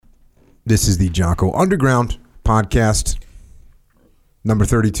This is the Jocko Underground podcast, number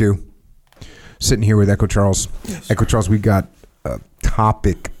 32. Sitting here with Echo Charles. Yes. Echo Charles, we got a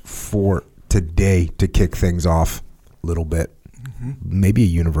topic for today to kick things off a little bit. Maybe a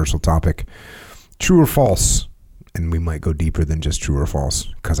universal topic. True or false? And we might go deeper than just true or false,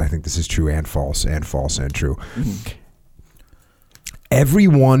 because I think this is true and false and false and true.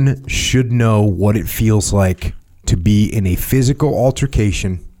 Everyone should know what it feels like to be in a physical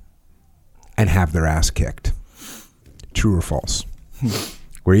altercation and have their ass kicked. True or false?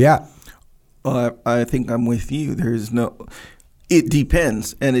 Where you at? I think I'm with you. It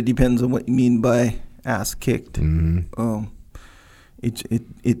depends, and it depends on what you mean by ass kicked. It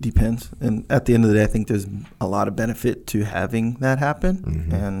depends, and at the end of the day, I think there's a lot of benefit to having that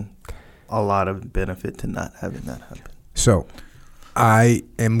happen, and a lot of benefit to not having that happen. So, I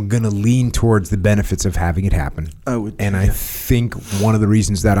am going to lean towards the benefits of having it happen. I think one of the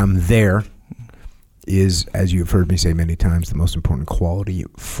reasons that I'm there is, as you've heard me say many times, the most important quality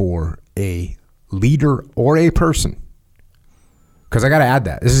for a leader or a person. Because I got to add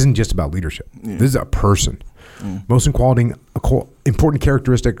that. This isn't just about leadership. Yeah. This is a person. Most important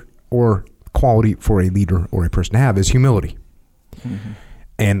characteristic or quality for a leader or a person to have is humility.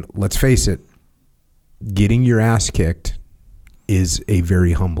 And let's face it, getting your ass kicked is a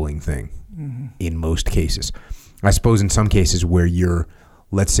very humbling thing in most cases. I suppose in some cases where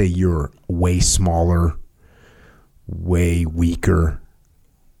let's say you're way smaller, way weaker,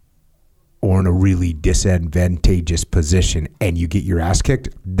 or in a really disadvantageous position and you get your ass kicked,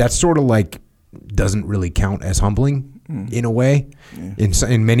 that's sort of like doesn't really count as humbling in a way.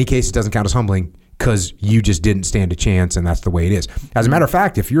 In many cases, it doesn't count as humbling because you just didn't stand a chance, and that's the way it is. As a matter of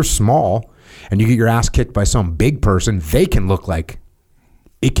fact, if you're small and you get your ass kicked by some big person, they can look like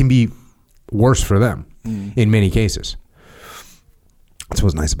it can be worse for them in many cases. That's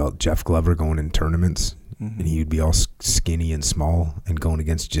what's nice about Jeff Glover going in tournaments. And he'd be all skinny and small and going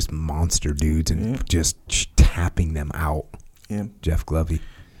against just monster dudes and just tapping them out. Yeah. Jeff Glovey.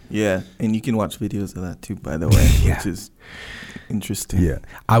 Yeah, and you can watch videos of that too, by the way, which is interesting. Yeah.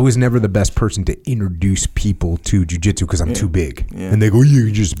 I was never the best person to introduce people to jiu-jitsu because I'm too big. Yeah. And they go, you're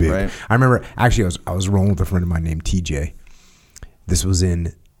just big. Right. I remember, actually, I was rolling with a friend of mine named TJ. This was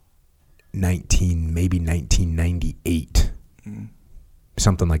in 1998.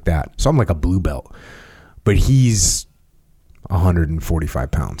 Something like that. So I'm like a blue belt. But he's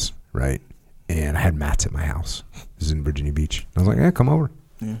 145 pounds, right? And I had mats at my house. This is in Virginia Beach. I was like, yeah, come over.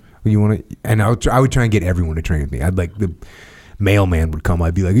 Yeah. You want to? And I would try and get everyone to train with me. I'd like the mailman would come.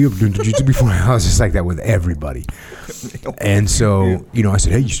 I'd be like, you ever done jiu-jitsu before? I was just like that with everybody. And so, I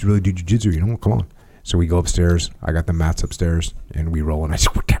said, hey, you should really do jiu-jitsu. Come on. So we go upstairs. I got the mats upstairs, and we roll. And I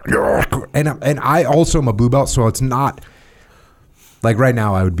just and I also am a blue belt, so it's not. Like right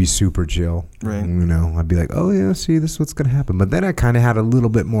now, I would be super chill. Right. I'd be like, oh, yeah, see, this is what's going to happen. But then I kind of had a little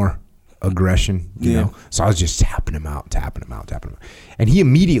bit more aggression, you know. So I was just tapping him out. And he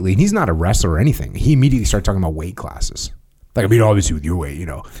immediately, and he's not a wrestler or anything, he immediately started talking about weight classes. Like, obviously with your weight,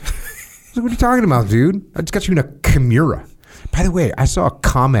 I was like, what are you talking about, dude? I just got you in a Kimura. By the way, I saw a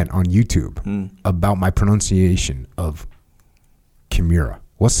comment on YouTube about my pronunciation of Kimura.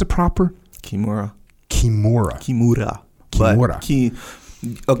 What's the proper? Kimura.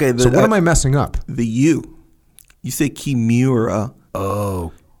 Okay. So what am I messing up? The U. You say Kimura.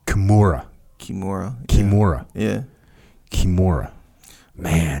 Oh, Kimura. Yeah. Kimura.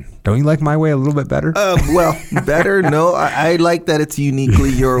 Man, don't you like my way a little bit better? Well, better? No, I like that it's uniquely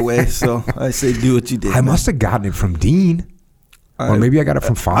your way. So I say do what you did. I must have gotten it from Dean. Or maybe I got it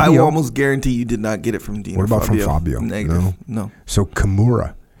from Fabio. I will almost guarantee you did not get it from Dean. What about Fabio? From Fabio? Negative. No. So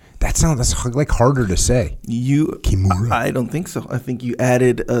Kimura. That's like harder to say. Kimura. I don't think so. I think you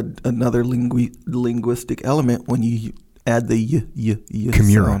added another linguistic element when you add the y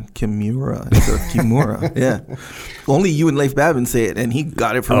Kimura. Sound. Kimura. So Kimura. Yeah. Only you and Leif Babin say it, and he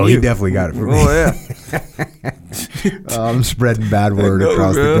got it from you. Oh, he definitely got it from me. Oh, yeah. I'm spreading bad word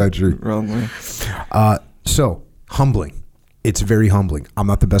across the country. Wrong way. So, humbling. It's very humbling. I'm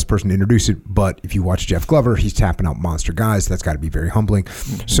not the best person to introduce it, but if you watch Jeff Glover, he's tapping out monster guys. That's got to be very humbling.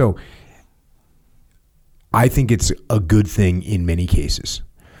 So I think it's a good thing in many cases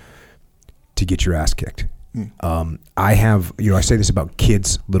to get your ass kicked. I say this about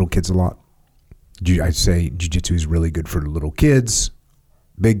kids, little kids a lot. I say jiu-jitsu is really good for little kids,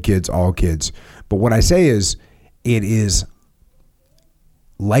 big kids, all kids. But what I say is it is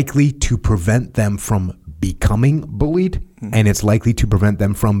likely to prevent them from becoming bullied, and it's likely to prevent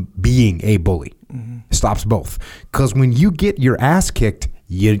them from being a bully. It stops both. Because when you get your ass kicked,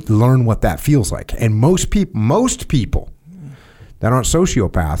 you learn what that feels like. And most people that aren't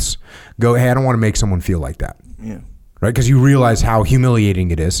sociopaths go, hey, I don't want to make someone feel like that. Yeah. Right? Because you realize how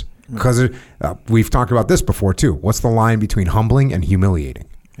humiliating it is. Because we've talked about this before, too. What's the line between humbling and humiliating?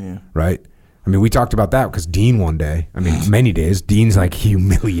 Yeah. Right? I mean, we talked about that because Dean one day, many days, Dean's like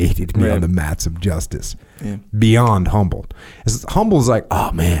humiliated me on the mats of justice. Yeah. Beyond humbled. Humble's like,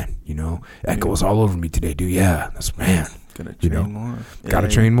 oh, man, Echo's all over me today, dude. Yeah, that's, man. Gotta train more. Gotta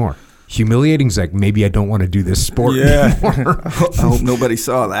train more. Humiliating's like, maybe I don't want to do this sport anymore. I hope nobody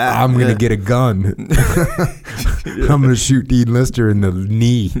saw that. I'm going to get a gun. I'm going to shoot Dean Lister in the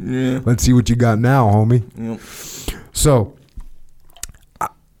knee. Yeah. Let's see what you got now, homie. Yep. So,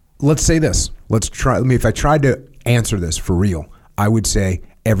 let's say this. If I tried to answer this for real, I would say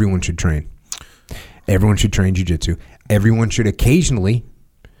everyone should train. Everyone should train jiu-jitsu. Everyone should occasionally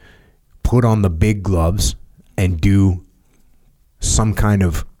put on the big gloves and do some kind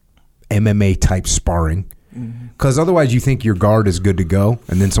of MMA type sparring, because otherwise you think your guard is good to go,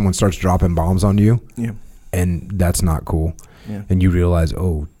 and then someone starts dropping bombs on you, and that's not cool. Yeah. And you realize,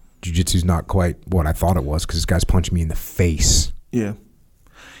 oh, jiu-jitsu's not quite what I thought it was because this guy's punching me in the face. Yeah.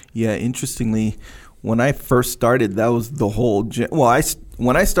 Interestingly, when I first started, that was the whole.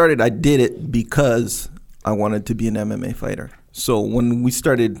 When I started, I did it because I wanted to be an MMA fighter. So when we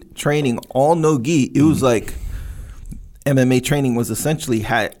started training all no gi, it was like. MMA training was essentially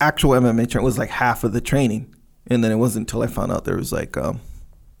actual MMA training was like half of the training, and then it wasn't until I found out there was like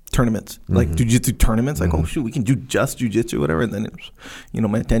tournaments, like jiu-jitsu tournaments. Like, oh shoot, we can do just jiu-jitsu, whatever. And then it was,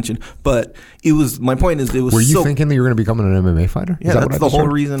 my attention. But it was my point is it was. Were you thinking that you were going to become an MMA fighter? Yeah, that's the whole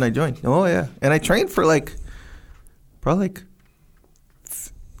reason I joined. Oh yeah, and I trained for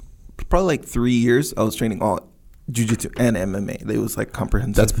probably 3 years. I was training all jiu-jitsu and MMA. It was like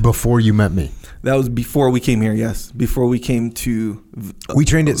comprehensive. That's before you met me. That was before we came here. Yes, before we came to. We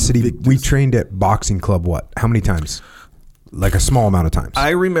trained at City. Victus. We trained at Boxing Club. What? How many times? Like a small amount of times. I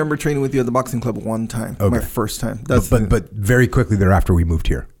remember training with you at the Boxing Club one time. Okay. My first time. But very quickly thereafter we moved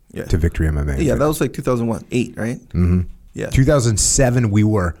here to Victory MMA. Yeah, that was like 2008, right? Mm-hmm. Yeah. 2007 we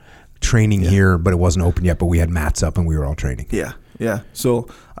were training here, but it wasn't open yet. But we had mats up and we were all training. Yeah. Yeah, so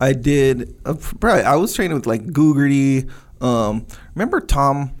I did. I was training with like Googerty. Remember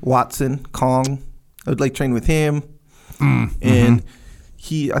Tom Watson, Kong? I would like train with him, and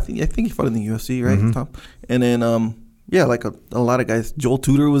I think he fought in the UFC, right? Mm-hmm. Tom, and then like a lot of guys. Joel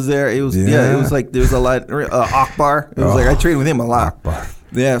Tudor was there. It was it was like there was a lot. Akbar. It was like I trained with him a lot. Akbar.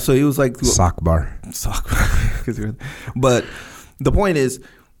 Yeah, so he was like Sockbar. But the point is,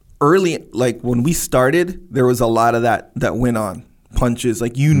 early, like when we started, there was a lot of that went on. Punches,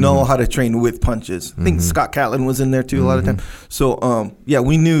 like know how to train with punches. I think Scott Catlin was in there too a lot of time. So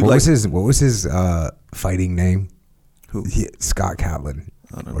we knew. What was his fighting name? Who? Scott Catlin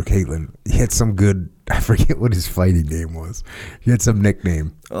or Caitlin. He had some good. I forget what his fighting name was. He had some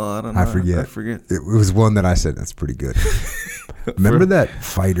nickname. Oh, I don't know. I forget. It was one that I said that's pretty good. Remember that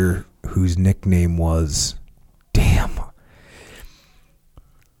fighter whose nickname was? Damn.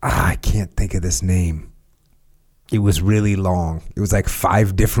 I can't think of this name. It was really long. It was like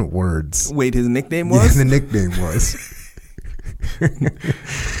 5 different words. Wait, his nickname was? Yeah, the nickname was.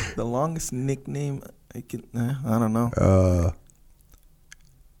 The longest nickname I don't know.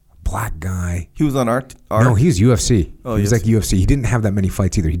 Black guy. He was on our No, he was UFC. Oh, he was like UFC. He didn't have that many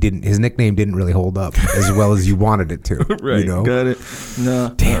fights either. His nickname didn't really hold up as well as you wanted it to. Right. Got it.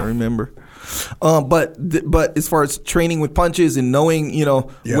 No, damn. I don't remember. But as far as training with punches and knowing,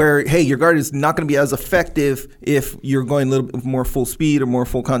 where, hey, your guard is not going to be as effective if you're going a little bit more full speed or more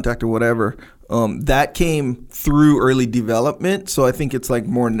full contact or whatever. That came through early development. So I think it's like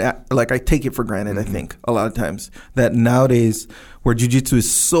more like I take it for granted. I think a lot of times that nowadays where jiu-jitsu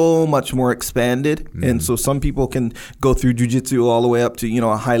is so much more expanded, and so some people can go through jiu-jitsu all the way up to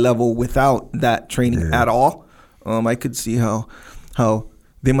a high level without that training at all. I could see how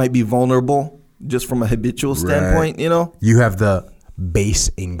they might be vulnerable just from a habitual standpoint, You have the base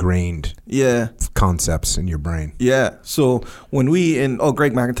ingrained Yeah. concepts in your brain. Yeah. So when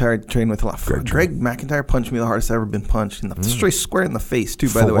Greg McIntyre trained with a lot. Greg McIntyre punched me the hardest I've ever been punched in the straight square in the face too.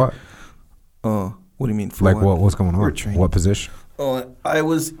 By the way. What do you mean? For like what's going on? What position? I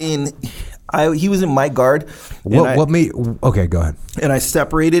was in. He was in my guard. What made? Okay, go ahead. And I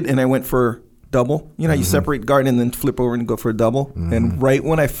separated and I went for double. You know, you separate guard and then flip over and go for a double. And right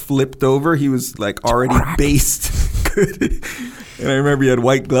when I flipped over, he was like already based. Good. And I remember he had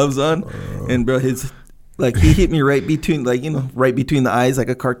white gloves on, and bro, his Like he hit me right between, like, you know, right between the eyes, like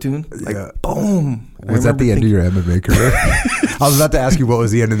a cartoon. Like boom. Was that the end of your MMA career? I was about to ask you what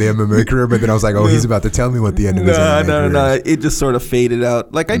was the end of the MMA career, but then I was like, oh, he's about to tell me what the end of his MMA career is. No. It just sort of faded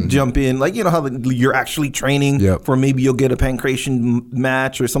out. Like I jump in, like, you know how you're actually training for maybe you'll get a pancration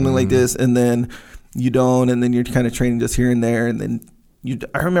match or something like this, and then you don't, and then you're kind of training just here and there, and then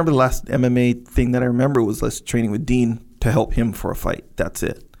I remember the last MMA thing that I remember was us training with Dean to help him for a fight. That's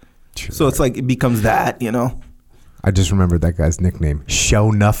it. Sure. So it's like it becomes that, you know. I just remembered that guy's nickname,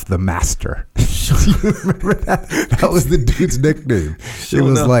 Shonuff the Master. Do you remember that? That was the dude's nickname. It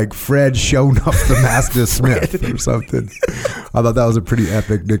was like Fred Shonuff the Master Smith or something. I thought that was a pretty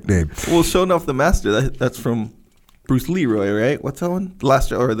epic nickname. Well, Shonuff the Master, that's from Bruce Leroy, right? What's that one? Last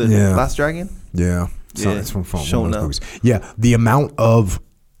Dragon? Yeah. So it's from one of those movies. Yeah, the amount of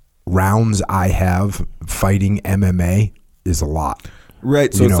rounds I have fighting MMA is a lot.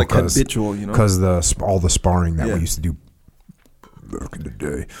 Right, so it's like habitual, you know. Because all the sparring that we used to do back in the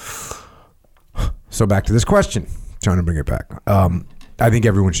day. So back to this question. Trying to bring it back. I think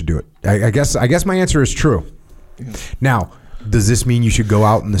everyone should do it. I guess my answer is true. Yeah. Now, does this mean you should go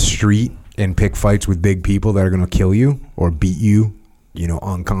out in the street and pick fights with big people that are going to kill you or beat you, you know,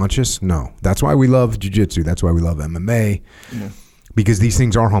 unconscious? No. That's why we love jiu-jitsu. That's why we love MMA. Yeah. Because these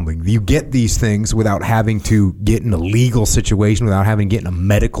things are humbling. You get these things without having to get in a legal situation, without having to get in a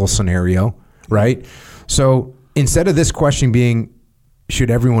medical scenario, right? So instead of this question being, should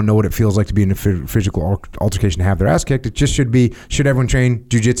everyone know what it feels like to be in a physical altercation to have their ass kicked, it just should be, should everyone train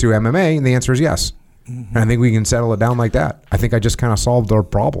jiu-jitsu, MMA? And the answer is yes. Mm-hmm. And I think we can settle it down like that. I think I just kind of solved our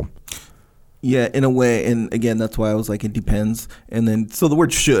problem. Yeah, in a way. And again, that's why I was like, it depends. And then, so the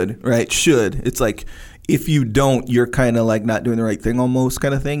word should, right? Should. It's like, if you don't, you're kind of like not doing the right thing almost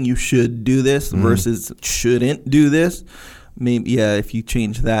kind of thing. You should do this versus shouldn't do this. Maybe, if you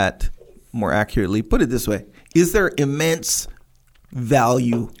change that more accurately. Put it this way. Is there immense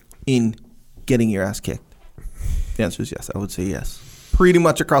value in getting your ass kicked? The answer is yes. I would say yes. Pretty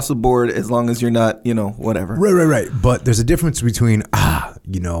much across the board, as long as you're not, you know, whatever. Right. But there's a difference between,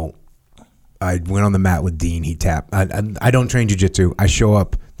 you know, I went on the mat with Dean. He tapped. I don't train jiu-jitsu. I show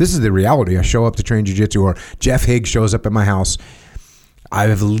up. This is the reality. I show up to train jiu-jitsu, or Jeff Higgs shows up at my house. I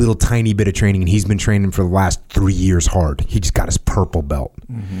have a little tiny bit of training, and he's been training for the last 3 years hard. He just got his purple belt,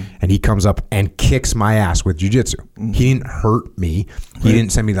 and he comes up and kicks my ass with jiu-jitsu. He didn't hurt me. He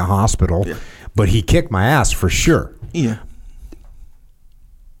didn't send me to the hospital, but he kicked my ass for sure. Yeah.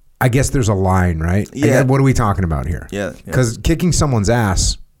 I guess there's a line, right? Yeah. What are we talking about here? Yeah. Because kicking someone's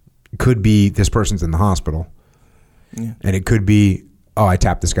ass could be this person's in the hospital, and it could be, I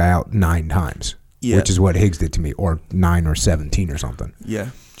tapped this guy out 9 times, which is what Higgs did to me, or 9 or 17 or something.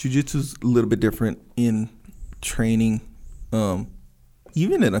 Yeah, jiu-jitsu's a little bit different in training,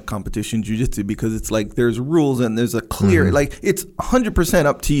 even in a competition jiu-jitsu, because it's like there's rules and there's a clear, like it's 100%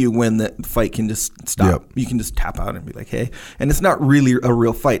 up to you when the fight can just stop. You can just tap out and be like, hey, and it's not really a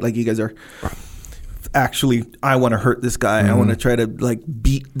real fight. Like you guys are actually, I want to hurt this guy. I want to try to like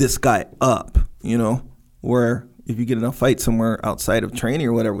beat this guy up, you know, where if you get in a fight somewhere outside of training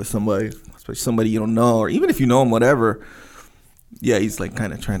or whatever with somebody, especially somebody you don't know, or even if you know him, whatever, he's like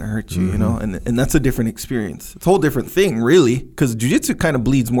kind of trying to hurt you, you know, and that's a different experience. It's a whole different thing, really, because jiu-jitsu kind of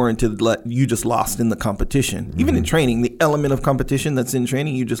bleeds more into you just lost in the competition. Even in training, the element of competition that's in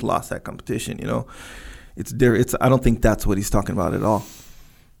training, you just lost that competition, you know. It's I don't think that's what he's talking about at all.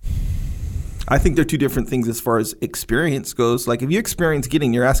 I think they're two different things as far as experience goes. Like if you experience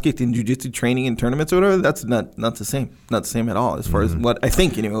getting your ass kicked in jiu-jitsu training and tournaments or whatever, that's not the same. Not the same at all as far as what I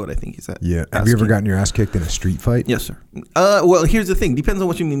think anyway, what I think he said. Yeah. Have you ever gotten your ass kicked in a street fight? Yes, sir. Well, here's the thing. Depends on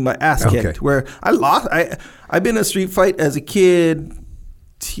what you mean by ass kicked. Where I lost. I've been in a street fight as a kid,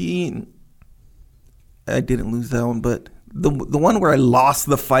 teen. I didn't lose that one, but the one where I lost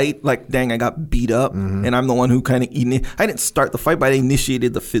the fight, like, dang, I got beat up, and I'm the one who kind of I didn't start the fight, but I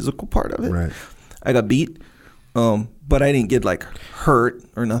initiated the physical part of it. Right. I got beat, but I didn't get like hurt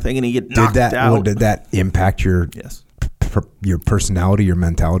or nothing. I didn't get knocked out. Well, did that impact your your personality, your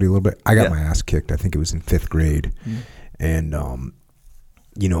mentality a little bit? I got my ass kicked. I think it was in 5th grade, and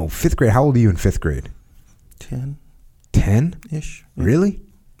you know, 5th grade. How old are you in 5th grade? 10. 10-ish. Yeah. Really?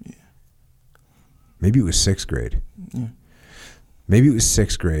 Yeah. Maybe it was 6th grade. Yeah. Maybe it was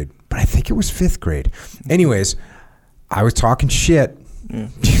 6th grade, but I think it was 5th grade. Anyways, I was talking shit. Yeah.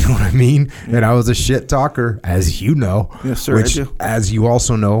 Do you know what I mean? Yeah. And I was a shit talker, as you know. Yes, sir. Which, as you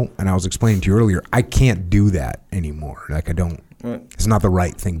also know, and I was explaining to you earlier, I can't do that anymore. Like, I don't. Right. It's not the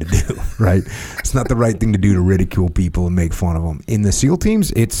right thing to do, right? It's not the right thing to do to ridicule people and make fun of them. In the SEAL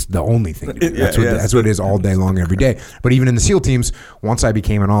teams, it's the only thing to do. That's what it is all day long, every day. But even in the SEAL teams, once I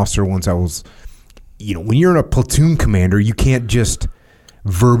became an officer, once I was when you're a platoon commander, you can't just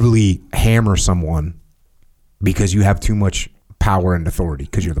verbally hammer someone because you have too much power and authority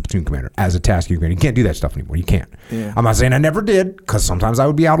because you're the platoon commander. As a task commander, you can't do that stuff anymore. You can't. Yeah. I'm not saying I never did, because sometimes I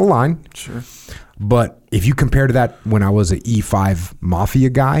would be out of line. Sure. But if you compare to that when I was an E5 Mafia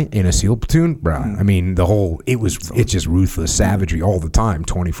guy in a SEAL platoon, bro, I mean, it's just ruthless savagery all the time,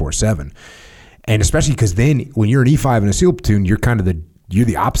 24/7. And especially because then when you're an E5 in a SEAL platoon, you're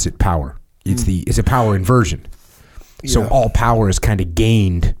the opposite power. It's a power inversion. So all power is kind of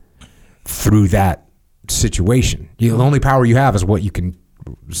gained through that situation. The only power you have is what you can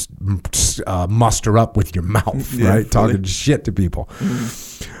muster up with your mouth, right? Talking shit to people.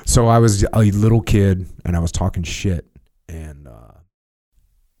 So I was a little kid and I was talking shit, and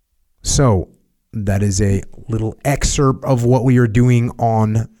so that is a little excerpt of what we are doing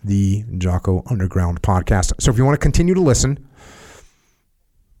on the Jocko Underground podcast. So if you want to continue to listen,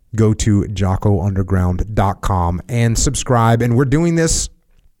 go to jockounderground.com and subscribe. And we're doing this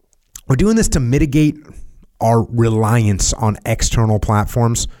to mitigate our reliance on external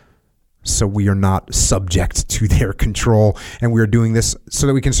platforms, so we are not subject to their control. And we are doing this so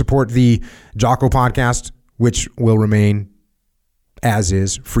that we can support the Jocko podcast, which will remain as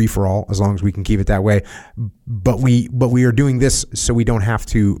is, free for all, as long as we can keep it that way. But we are doing this so we don't have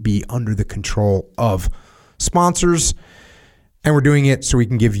to be under the control of sponsors. And we're doing it so we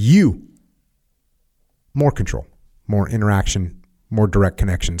can give you more control, more interaction, more direct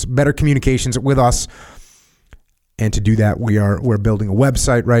connections, better communications with us. And to do that, we're building a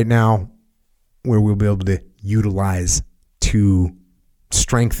website right now where we'll be able to utilize to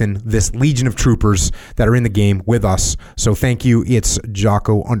strengthen this legion of troopers that are in the game with us. So thank you. It's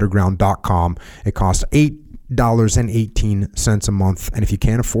jockounderground.com. It costs $8.18 a month. And if you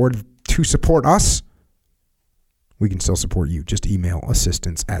can't afford to support us, we can still support you. Just email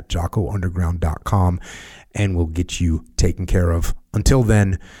assistance@jockounderground.com and we'll get you taken care of. Until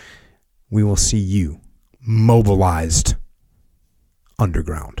then, we will see you mobilized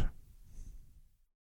underground.